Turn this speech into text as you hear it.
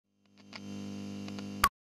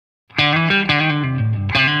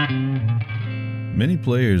Many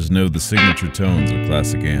players know the signature tones of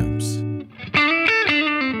classic amps,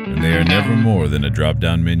 and they are never more than a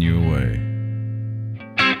drop-down menu away.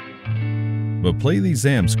 But play these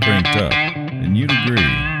amps cranked up, and you'd agree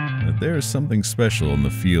that there is something special in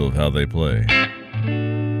the feel of how they play.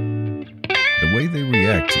 The way they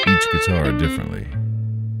react to each guitar differently,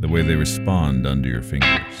 the way they respond under your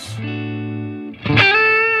fingers.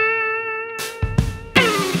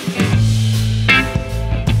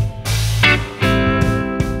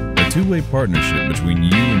 A two-way partnership between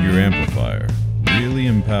you and your amplifier really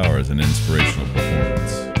empowers an inspirational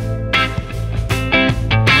performance.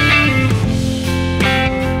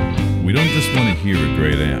 We don't just want to hear a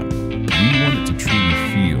great amp, we want it to truly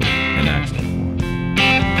feel and act like one.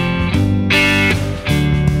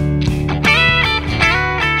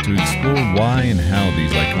 To explore why and how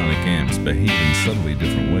these iconic amps behave in subtly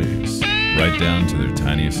different ways, right down to their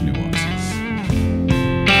tiniest nuances.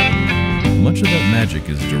 Much of that magic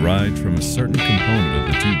is derived from a certain component of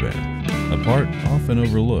the tube amp, a part often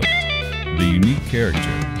overlooked, the unique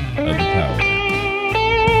character of the power amp.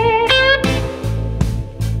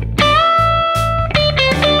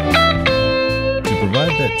 To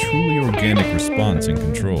provide that truly organic response and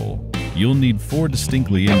control, you'll need 4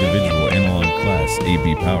 distinctly individual analog class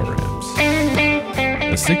AB power amps.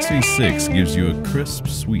 A 6V6 gives you a crisp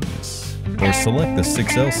sweetness, or select the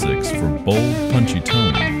 6L6 for bold, punchy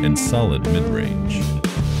tone and solid mid-range.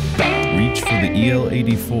 Reach for the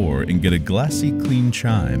EL84 and get a glassy, clean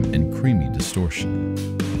chime and creamy distortion.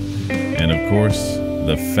 And of course,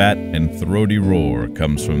 the fat and throaty roar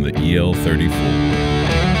comes from the EL34.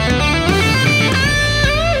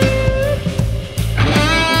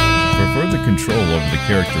 Further control over the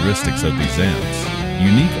characteristics of these amps,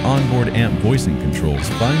 unique onboard amp voicing controls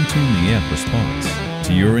fine-tune the amp response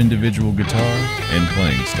to your individual guitar and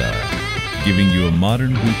playing style, giving you a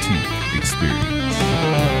modern boutique experience.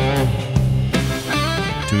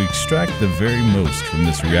 To extract the very most from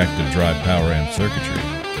this reactive drive power amp circuitry,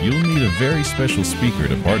 you'll need a very special speaker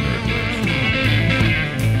to partner it with.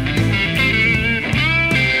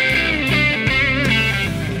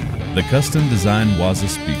 The custom-designed Waza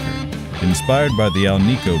speaker, inspired by the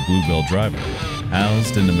Alnico Bluebell driver,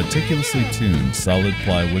 housed in a meticulously tuned solid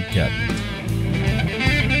plywood cabinet.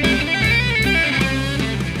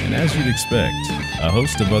 And as you'd expect, a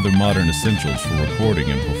host of other modern essentials for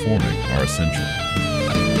recording and performing are essential.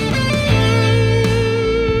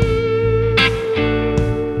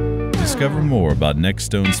 Discover more about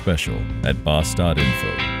Nextone Special at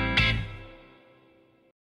boss.info.